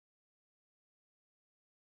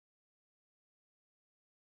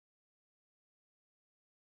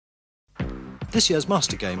This year's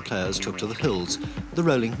Master Game players took to the hills, the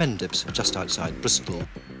rolling Mendips just outside Bristol.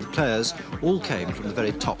 The players all came from the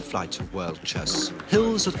very top flight of world chess.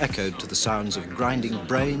 Hills that echoed to the sounds of grinding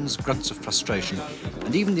brains, grunts of frustration,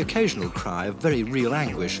 and even the occasional cry of very real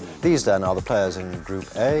anguish. These then are the players in Group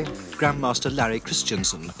A. Grandmaster Larry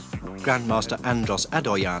Christiansen, Grandmaster Andras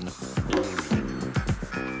Adorjan,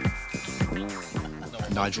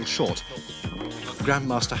 Nigel Short,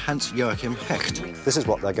 Grandmaster Hans-Joachim Hecht. This is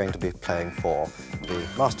what they're going to be playing for, the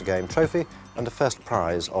Master Game trophy and a first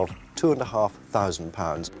prize of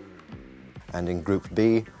 £2,500. And in Group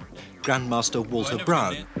B, Grandmaster Walter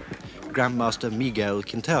Browne, Grandmaster Miguel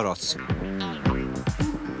Quinteros,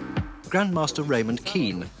 Grandmaster Raymond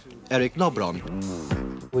Keene, Eric Lobron.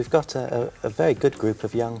 We've got a very good group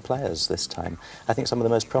of young players this time. I think some of the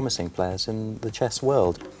most promising players in the chess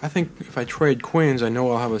world. I think if I trade queens, I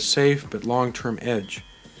know I'll have a safe but long-term edge.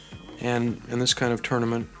 And in this kind of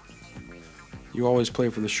tournament, you always play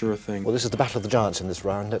for the sure thing. Well, this is the Battle of the Giants in this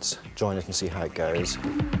round. Let's join it and see how it goes.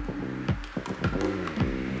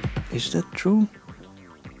 Is that true?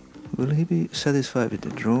 Will he be satisfied with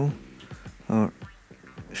the draw? Or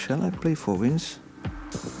shall I play for wins?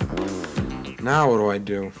 Now what do I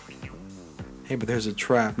do? Hey, but there's a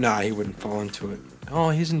trap. Nah, he wouldn't fall into it.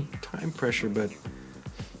 Oh, he's in time pressure, but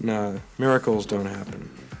nah, miracles don't happen.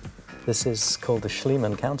 This is called the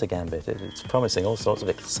Schliemann counter gambit. It's promising all sorts of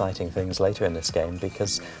exciting things later in this game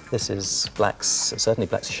because this is certainly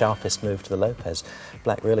Black's sharpest move to the Lopez.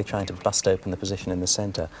 Black really trying to bust open the position in the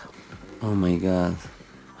center. Oh my god,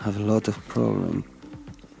 I have a lot of problems.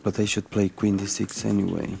 But I should play Queen d6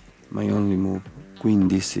 anyway. My only move, Queen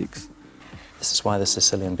d6. This is why the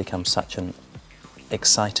Sicilian becomes such an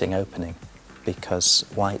exciting opening, because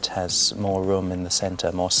White has more room in the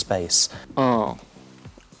center, more space. Ah,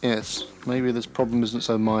 yes, maybe this problem isn't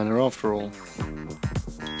so minor after all.